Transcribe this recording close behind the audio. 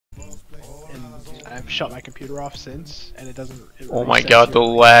I've shut my computer off since, and it doesn't. Oh my god, the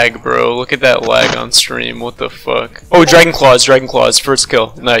lag, bro. Look at that lag on stream. What the fuck? Oh, Dragon Claws. First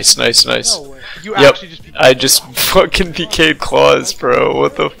kill. Nice. No way. You Yep. actually just I just fucking PK'd Claws, bro.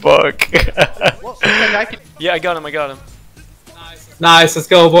 What the fuck? Well, that guy Yeah, I got him. Nice, let's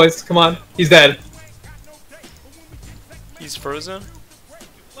go, boys. Come on. He's dead. He's frozen?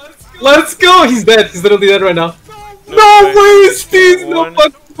 Let's go! He's dead. He's literally dead right now. No way, Steve! No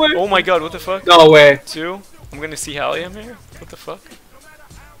fucking way! Oh my god, what the fuck? No way. 2? I'm gonna see Hallium here? What the fuck?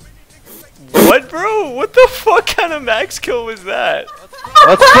 What, bro? What the fuck kind of max kill was that?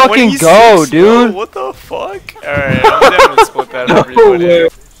 Let's fucking go, dude! What the fuck? Alright, I'm down to split that everybody. way.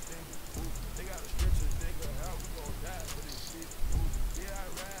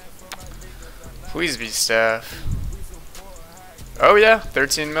 Please be staff. Oh yeah,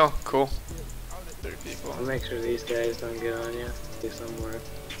 13 mil. Cool. 3 people. I'll make sure these guys don't get on you. Do some work.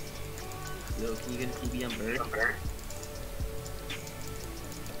 Yo, can you get a TB on Bird?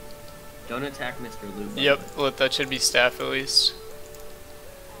 Don't attack Mr. Luke. Yep, look, that should be staff at least.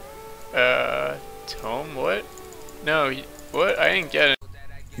 Tome, what? No, what? I didn't get it.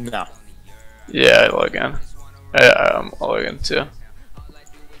 No. Yeah, I log in. I'm logging too.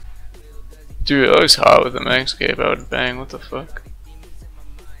 Dude, it looks hot with the max cape. I would bang. What the fuck?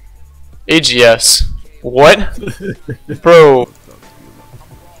 AGS. What? Bro.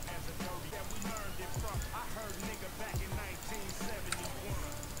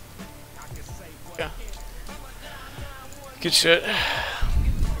 Yeah. Good shit.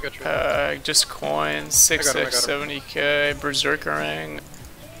 Just coins. 6670k. Berserker ring.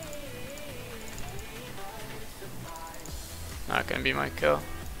 Not gonna be my kill.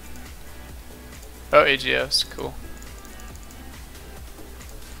 Oh, AGS, cool.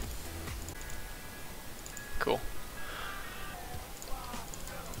 Cool.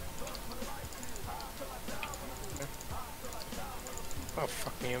 Oh,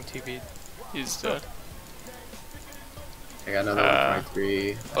 fuck me, MTV. He's dead. I got another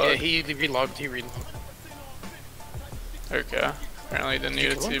 1.3. Yeah, he relogged, he relogged. Okay. Apparently he didn't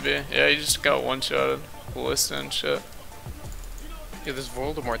need a TB. Yeah, he just got one-shotted. Ballista and shit. Yeah, this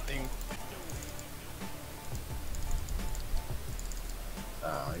Voldemort thing.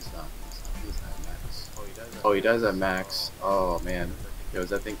 Oh, he's not max. Oh, he does have max. Oh, man. Yo, is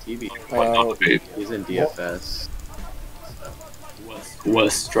that thing TB? He's in DFS.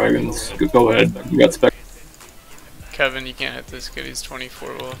 West Dragons. Go ahead. You got spec. Kevin, you can't hit this kid. He's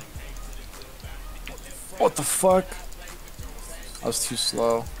 24 well. What the fuck? I was too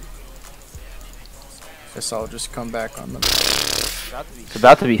slow. Guess I'll just come back on them. It's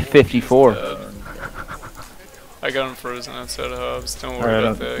about to be 54. I got him frozen outside of hubs. Don't worry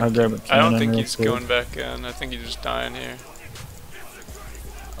about that. I don't think he's going back in. I think he's just dying here.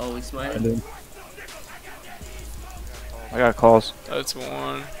 Oh, he's smiling. I got calls. That's 1.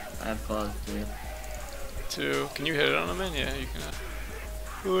 I have calls too. 2. Can you hit it on him, man? Yeah, you can.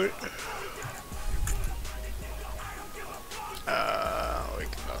 What?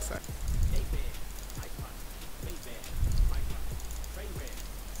 Like nothing.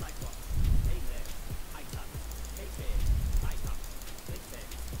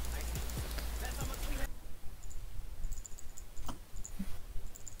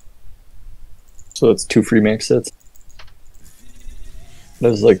 So that's 2 free max sets.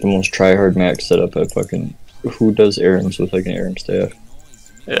 That's like the most try-hard max setup I fucking. Who does ARMs with like an ARM staff?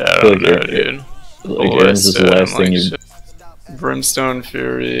 Yeah, I don't know, dude. Like ARMs is the last thing you. Brimstone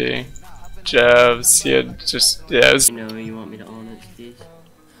Fury, Javs, he had just, yeah, it was. You know, you want me to own it, Steve?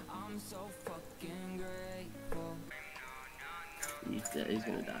 He's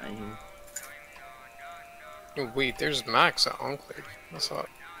gonna die here. Oh, wait, there's Max at Enclave. That's all.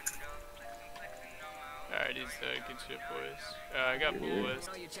 Alright, he's good shit, boys. I got Blue West.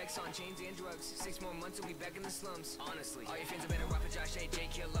 All your checks on chains and drugs. 6 more months and we back in the slums. Honestly, all your fans are better off with Josh A. J.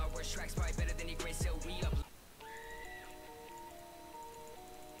 Killer. Worst tracks probably better than your great sale re-up.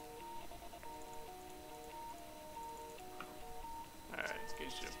 Alright, it's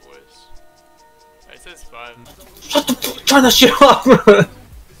good shit, boys. Alright, it says 5. Shut the fuck! Turn that shit off!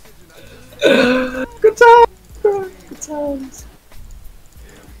 Good times! Good times!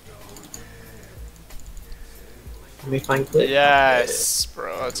 Let me find clip. Yes,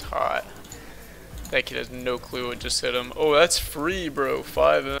 bro, that's hot. That kid has no clue what just hit him. Oh, that's free, bro.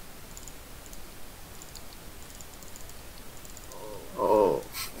 5. Oh.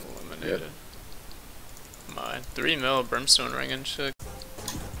 Eliminated. Mine. 3 mil brimstone ring and shit.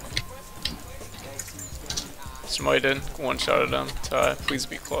 Smited. 1 shot at him. Tie. Please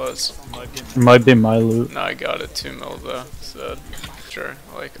be claws. Might be my loot. No, I got it. 2 mil though. Sad. Sure,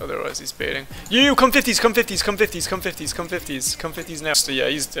 like, otherwise he's baiting. You, come 50s, come 50s, come 50s, come 50s, come 50s, come 50s now. So yeah,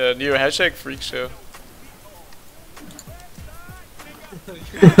 he's dead. Yo, hashtag freak show.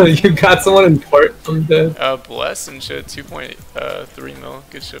 You got someone in port. I'm dead. Bless and shit, 2.3 mil.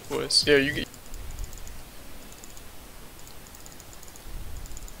 Good shit, boys. Yeah, you get.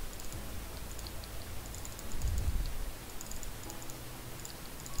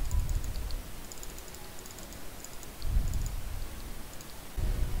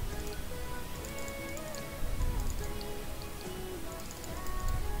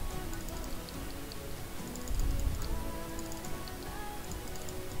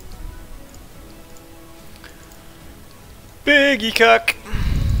 Biggie cuck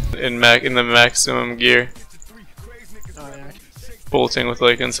in the maximum gear. Oh, yeah. Bolting with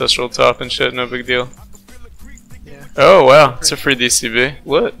like ancestral top and shit, no big deal. Yeah. Oh wow, it's a free DCB.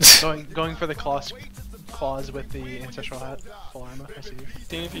 What? Going for the claws with the ancestral hat. Full armor. I see you.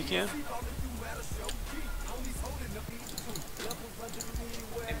 Seeing if you can.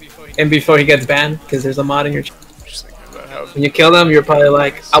 And before he gets banned, because there's a mod in your channel. Just thinking about how. When you kill them, you're probably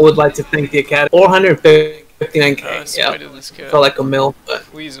like, I would like to thank the Academy. 459k. Yeah. This kid. Felt like a mil, but.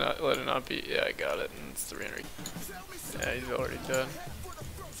 Please not let it not be. Yeah, I got it. And it's 300. Yeah, he's already dead.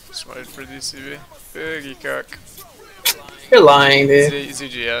 Smited for DCB. Biggie cuck. You're lying, dude.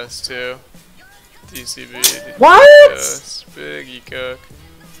 ZGS too. DCB. What? Yes, Biggie cuck.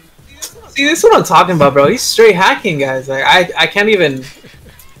 See, this is what I'm talking about, bro. He's straight hacking, guys. Like, I can't even.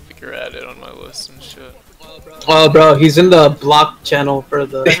 You're at it on my list and shit. Well, bro, he's in the block channel for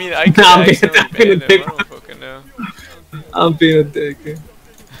the. I mean, I could accidentally ban him. I don't fucking know. I'm being a dick, dude.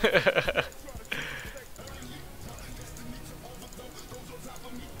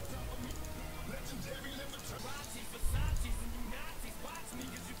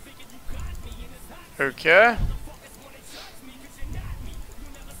 Okay.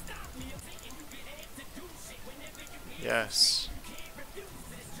 Yes.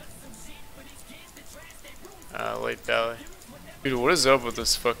 Late Valley. Dude, what is up with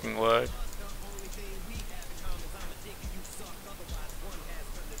this fucking lag?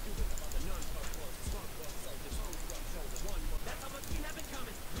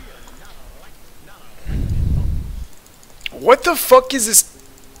 What the fuck is this?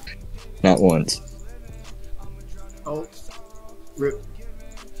 Not once. Oh.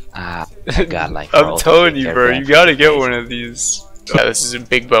 I got like. I'm telling you, bro, you gotta get one of these. Yeah, this is a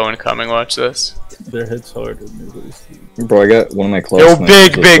big bow incoming, watch this. Their hits harder than bro, I got one of my claws. Yo,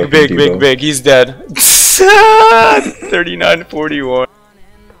 big, he's dead. 39-41.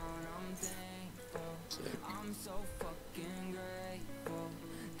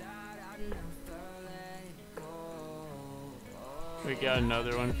 We got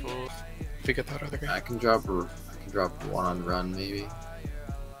another one full. If you get that other guy. I can drop one on run maybe.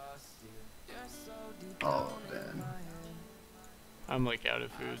 Oh man. I'm like out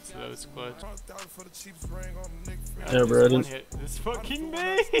of food, so that was clutch. Yeah, bro, One hit. This fucking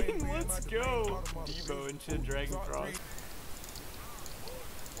main! Let's go! Debo and shit, Dragon Cross.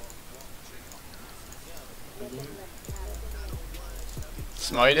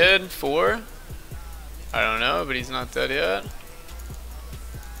 Smited? 4? I don't know, but he's not dead yet.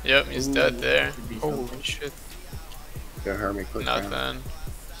 Yep, he's dead there. Holy shit. Go Hermit quick round. Nothing.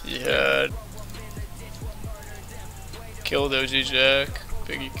 He had killed OG Jack.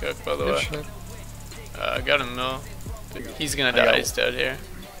 Biggie cook, by the way. I got him though. He's gonna die. He's dead here.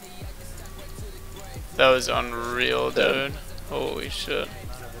 That was unreal, dude. Holy shit.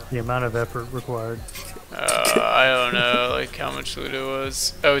 The amount of effort required. I don't know, like how much loot it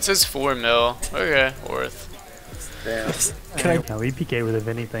was. Oh, it says 4 mil. Okay, worth. Damn. No, we PK with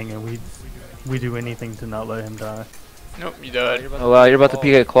anything, and we do anything to not let him die. Nope, you died. Oh wow, you're about to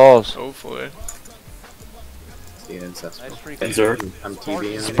PK claws. Hopefully. See an ancestral. Zerg. I'm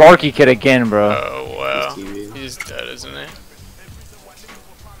TVing. Sparky kid again, bro. Oh wow. He's TVing. He's dead, isn't he?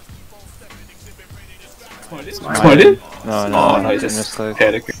 Smited? No, nice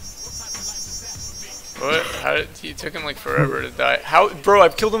misclick. What? How did he took him like forever to die? How, bro?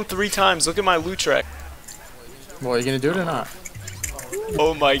 I've killed him 3 times. Look at my loot track. Well, are you gonna do it or not?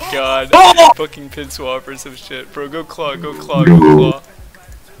 Oh my god. Fucking pin swap or some shit. Bro, go claw, go claw, go claw.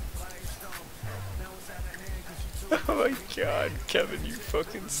 Oh my god, Kevin, you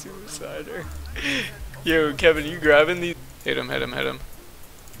fucking suicider. Yo, Kevin, you grabbing these? Hit him, hit him, hit him.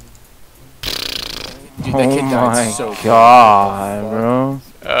 Dude, that kid died my so god, bro.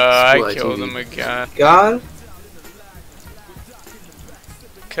 I killed him again. God?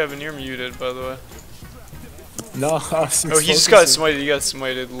 Kevin, you're muted, by the way. No, Oh, he just got smited. He got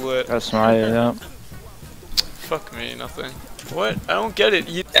smited. Lit. Got smited, yeah. Fuck me, nothing. What? I don't get it.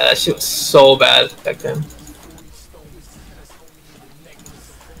 Yeah, that shit's so bad back then.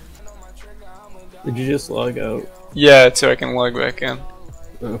 Did you just log out? Yeah, so I can log back in.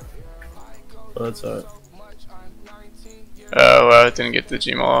 Oh. Well, that's alright. Oh wow, I didn't get the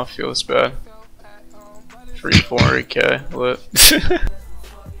Gmail off. Feels bad. Free 400k. Lit.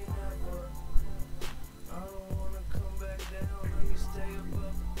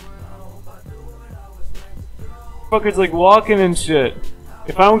 Fuckers like walking and shit.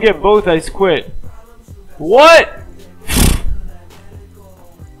 If I don't get both, I quit. What?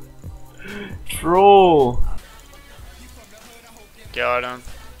 Troll. Got him.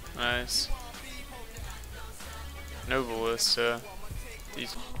 Nice. No ballista.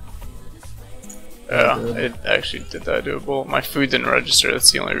 These. Yeah, it actually did that doable. My food didn't register.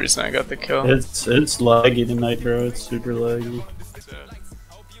 That's the only reason I got the kill. It's laggy tonight, bro. It's super laggy.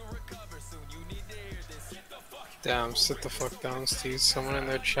 Damn, sit the fuck down, Steve. Someone in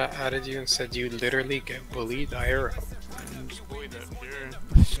their chat added you and said you literally get bullied IRL.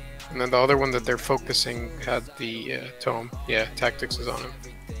 And then the other one that they're focusing had the tome. Yeah, tactics is on him.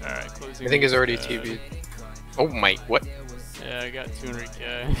 Alright, closing. I think he's already TV'd. Oh my, what? Yeah, I got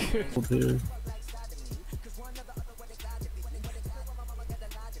 200k.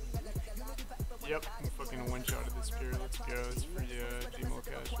 Yep, I'm fucking one shot of this spear. Let's go. It's free Gmail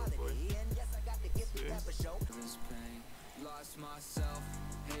cash, hopefully.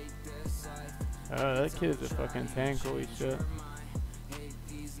 Oh, that kid's a fucking tank, holy shit.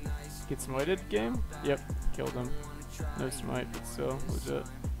 Get smited game? Yep, killed him. No smite, but still, legit.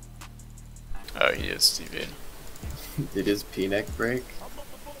 Oh, he is TV. Did his P-neck break?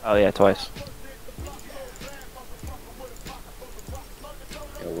 Oh yeah, twice.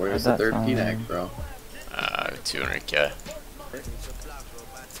 Yo, where's the third P-neck, bro? 200k.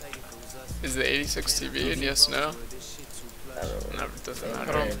 Is the 86 TV and yes, no? Never doesn't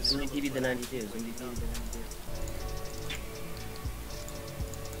matter. Only TV the 92. Only TV the 92.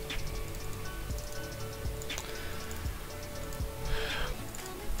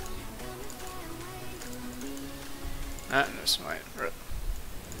 Ah, no smite. Rip.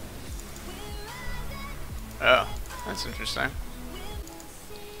 Oh, that's interesting.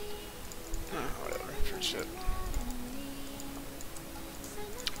 Oh, whatever, for shit.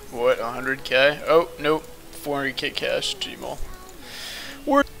 What, 100k? Oh, nope. 400k cash, Gmail.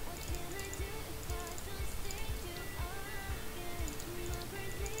 We're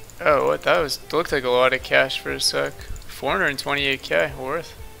oh, what? That looked like a lot of cash for a sec. 428k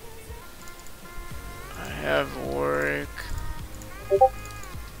worth. I have work.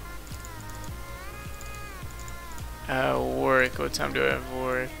 Work. What time do I have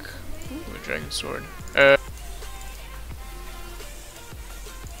work? Ooh, a dragon sword. There's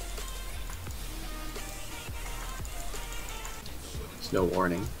no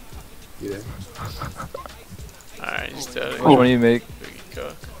warning either. Alright, he's dead. Which one do you make?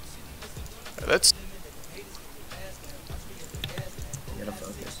 Cook. That's.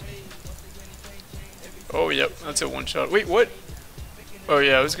 Oh, yep, that's a one shot. Wait, what? Oh,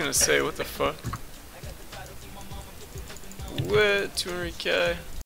 yeah, I was gonna say, what the fuck? What? 200k?